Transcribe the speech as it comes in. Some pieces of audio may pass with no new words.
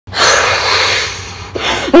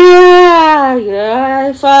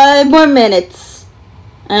yeah, 5 more minutes.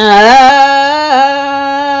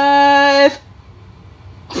 5.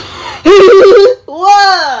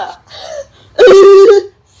 Whoa.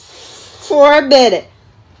 4 minutes.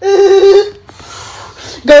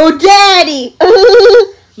 Go daddy.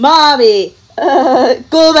 Mommy.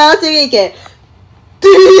 Go bouncing again.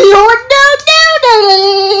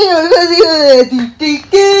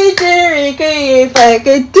 If I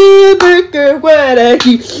could do burger, what I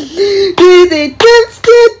do is it just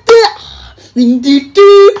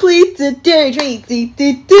do please the day treat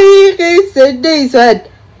it's a day's one.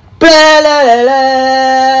 Blah la la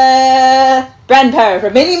la. Brand power for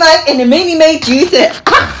Mini Mike and the Mini Maid juicer.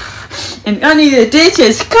 And under the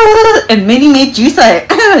dishes, and Mini Maid juicer.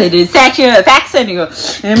 The section of facts and your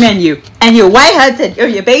menu, and your White Hudson, or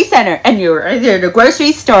your Bay Center, and your either the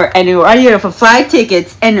grocery store, and your either for flight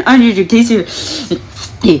tickets, and under your tissue.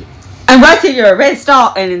 And right to your red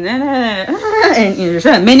stall, and your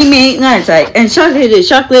Mini Maid nuts, and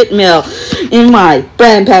chocolate milk in my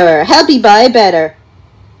brand power. Happy buy better.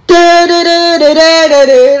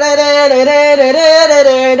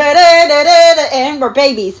 And we're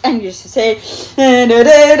babies, and you say turn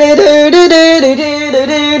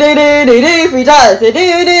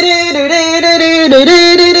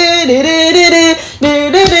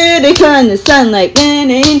the sunlight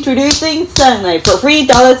and introducing sunlight for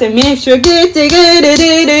 $3 and make sure get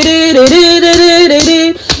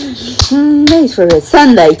nice for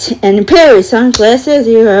sunlight and Paris sunglasses.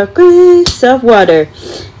 You're a glass of water.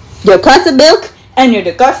 Your glass of milk, and your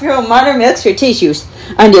Garfield modern milks for tissues,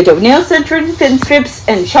 and your nail centering fin strips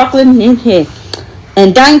and chocolate in here,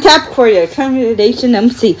 and Dimetapp for your accommodation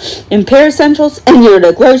MC, and Paris Centrals, and your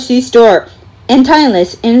the grocery store, and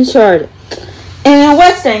Timeless in short, and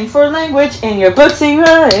West End for language, and your books and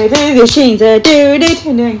machines that do it,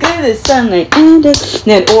 and then go the sunlight, and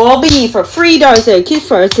then all be for $3 a kid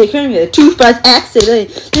for a second, the Toothbrush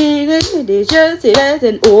accident,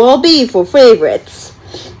 and all be for favorites.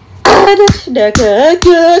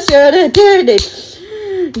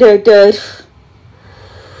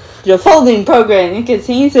 The following program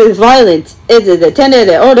contains violence. It is intended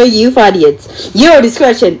to order youth audience. Your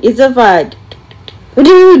discretion is advised.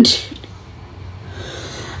 In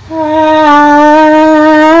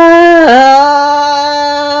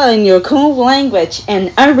your cool language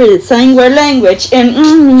and unread sanguine language and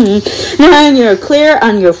now you're clear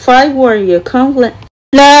on your 5 word your conflict.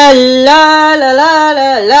 La la la la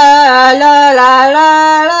la la la la la la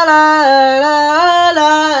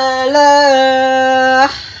la la.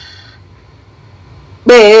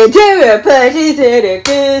 Better pleasures that are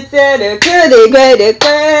good, that are good, they great, the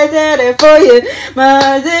good, that are for you,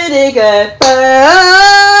 my city got back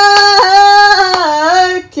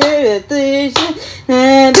to the things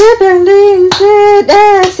and the things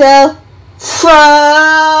that shall fall.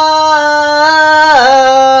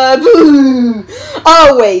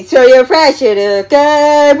 Always show your pressure to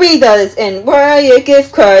God, read us and wear your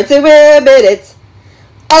gift cards and minutes.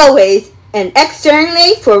 Always and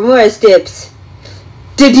externally for more tips.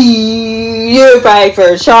 You fight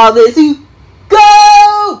for Charlotte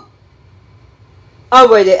go!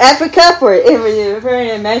 Over to Africa for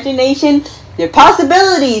imagination. The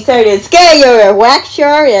possibilities are to scale your wax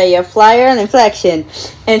your flyer and inflection.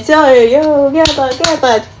 And so yo get back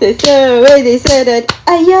the so way they said that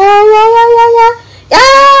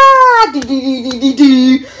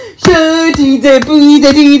show to the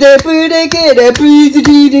booty the booty get a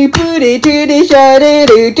booty to put it to the shot it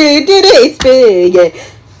it's big.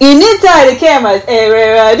 In inside the cameras,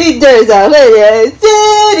 everybody does all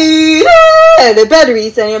the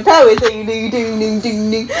batteries and your power saying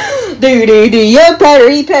your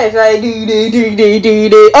battery pass right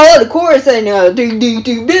all the chorus and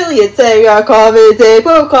billions say your comments say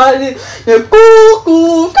the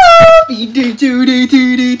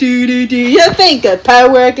you think of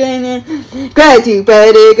power and gratitude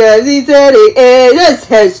but it cause he said it just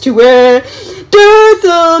has to wear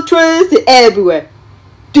Duracell trust everywhere.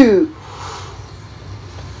 Do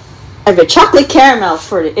I have a chocolate caramel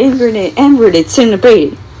for the inverted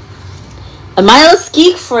celebrating. A Milo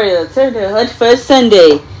Skeek for the third first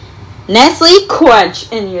Sunday. Nestle Crunch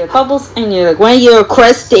and your bubbles and your one-year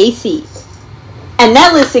crust Stacy. And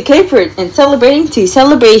that list of capered and celebrating to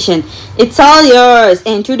celebration. It's all yours.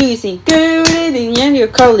 Introducing good and your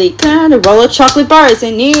colleague kind of roll of chocolate bars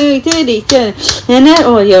and new titty and that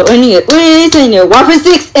oil and your whiz and your waffle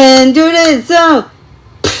sticks and do this so.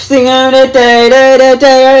 Sing on the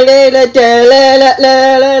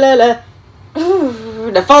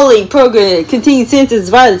the following program contains senseless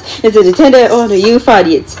violence is intended on the youth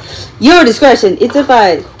audience. Your discretion is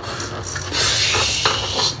advised.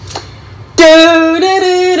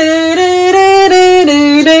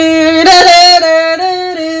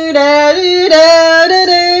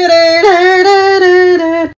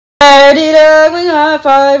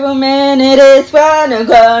 Five minute is when I'm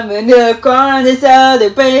coming to corn this other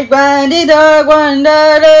break brandy dog one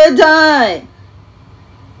at a time.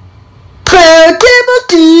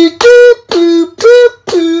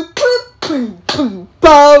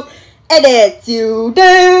 And it's you.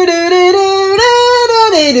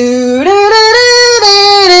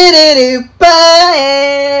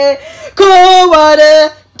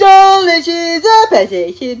 Coldwater, delicious, a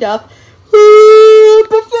passage of. Ooh,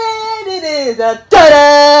 buffet it is a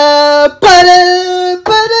ta-da, butter.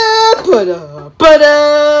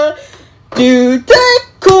 Do take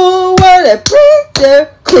cool water, breathe the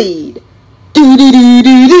clean. Do do do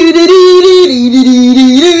do do do do do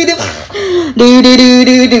do do do do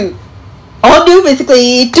do do. All do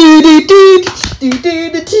basically do do do do do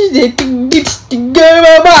do do do do go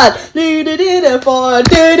on do do do do for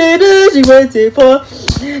do do do she wants it for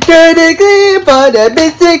do do do for the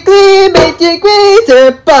basically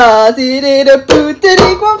the positive the boot the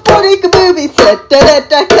equal for the movie set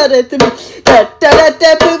da cut it to me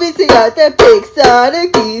da movie see out the Pixar the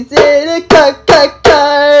keys in the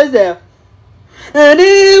cars there. And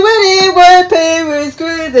anyone pay with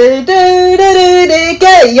screws and do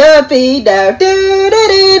get your feet down do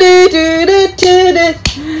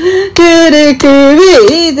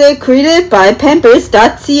created by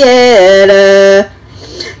Pampers.ca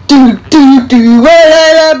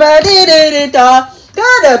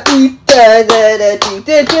gotta beat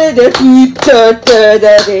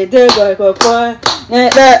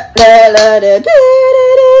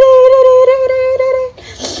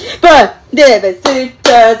but never see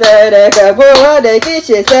the boy the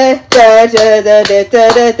kisses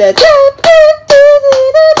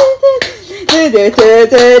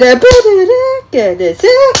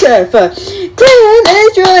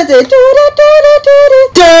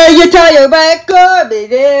you tie your back or be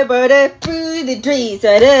there but through the trees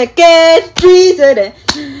and get trees and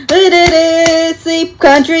sleep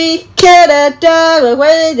country Canada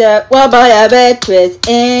away that while by a mattress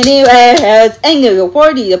anywhere else angle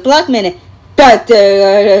 40 the block minute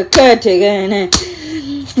doctor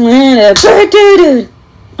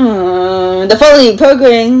the following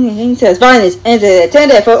program says violence and is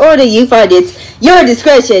intended for order you find it your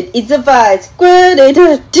discretion it's advised.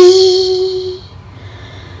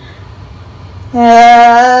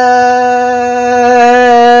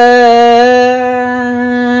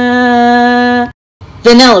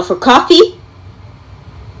 Vanilla for coffee?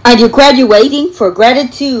 Are you graduating for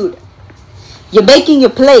gratitude? You're making your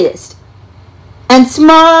playlist. And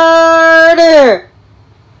smarter!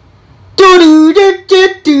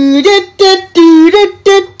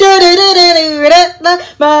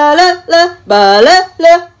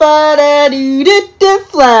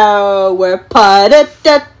 Flower pot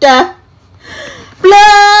blah.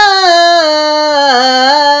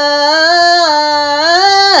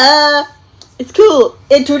 It's cool.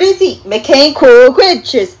 Introducing mechanical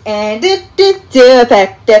creatures and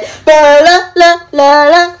affected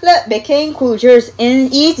mechanical creatures in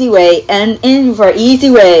easy way and in for easy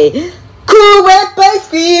way. Cool wet ice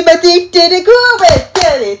cream, addicted to cool wet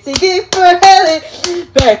it's a gift for hell.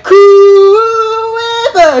 But cool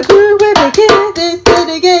wet,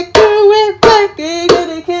 get cool wet,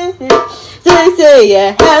 say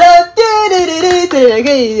yeah, hello,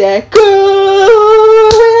 cool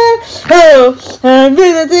wet. Oh, I'm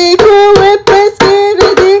really cool wet,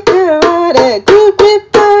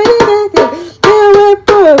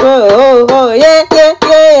 oh, yeah, cool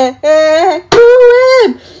wet.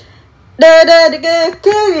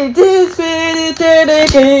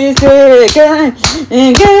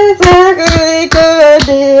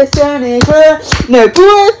 No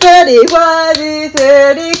poor fatty body,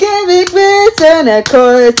 and a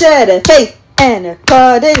course at a face and a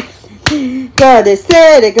cottage. God is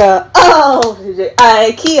go. Oh, the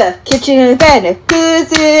IKEA kitchen and fan of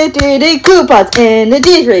coupons and the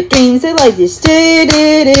dish dreams are like this.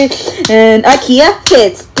 And IKEA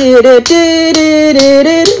fits.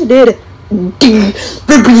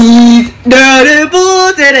 The breeze, the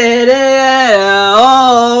bulls,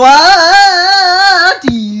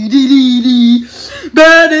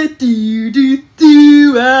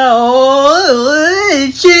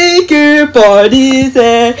 shake your bodies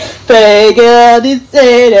and fake out and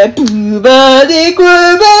say that booba de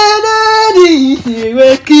quabana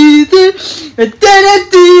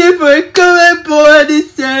for coming aboard the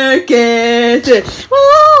circus.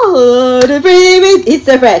 Oh, the babies, it's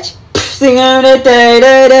a French. Sing on the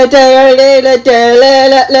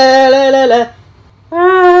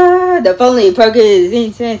The following program is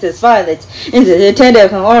insensitive violence. It's a tender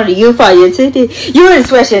from only you find your city. Your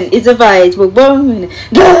expression is a violence with woman.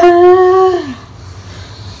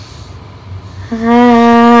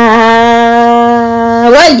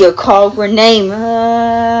 What you call her name?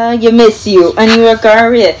 You miss you and you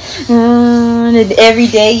regard it. Every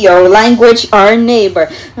day your language our neighbor.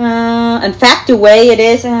 In fact, the way it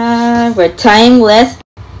is, we're timeless.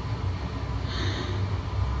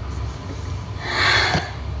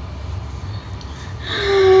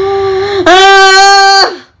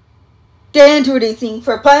 Introducing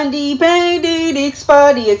for Pundy Painted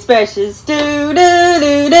Body Expressions. Do do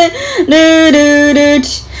do do do do do.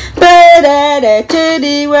 Ba da da da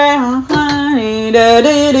do well. Do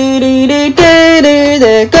do do do do do do.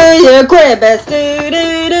 The go your best. Do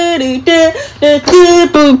do do do do. The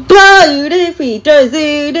people blow the feet. Do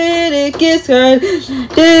do do kiss her. Do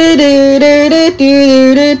do do do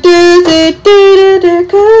do do do do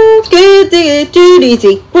do do do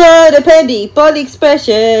do. What a penny body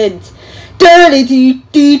expressions. Dirty do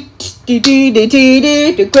do do do do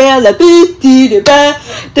do do grill a boot do the ba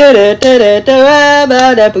da da da da da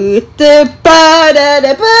ba da boot the ba da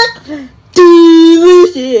da ba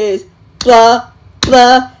delicious blah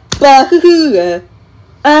blah blah hoo hoo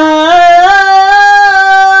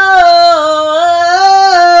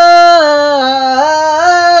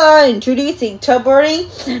introducing Tubberry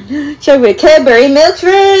Sugar Cadbury milk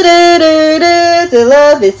the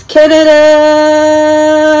love is Canada.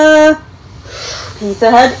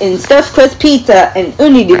 Pizza Hut and stuffed crust pizza and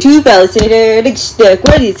only the two bellies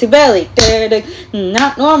ready to belly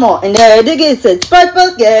not normal and the gets a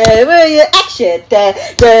SpongeBob where your action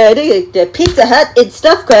the Pizza Hut and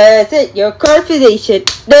stuffed crust at your confidation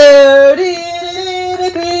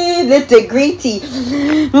the greedy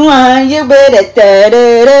why you better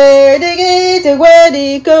where do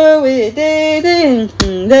you go with it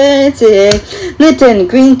that's it little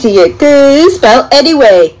green tea good spell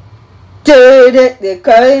anyway. The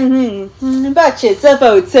current batches of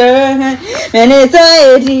votes and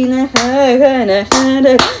anxiety and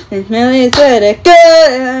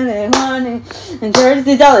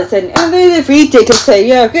 $30 and under the free tickets say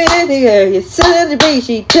you're good your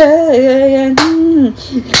celebration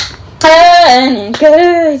and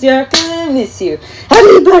encourage your good miss you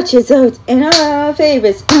happy batches out in our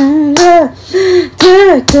favorites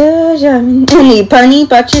any bunny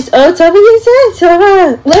batches out of you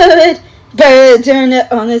said love it. Bird turn it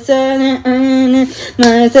on the sun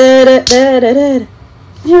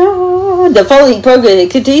the following program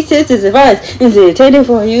contains citizens advice is intended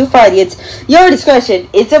for you audience. Your discretion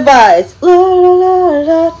is advised. La la la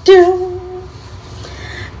la do.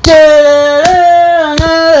 Da, la,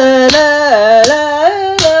 la, la.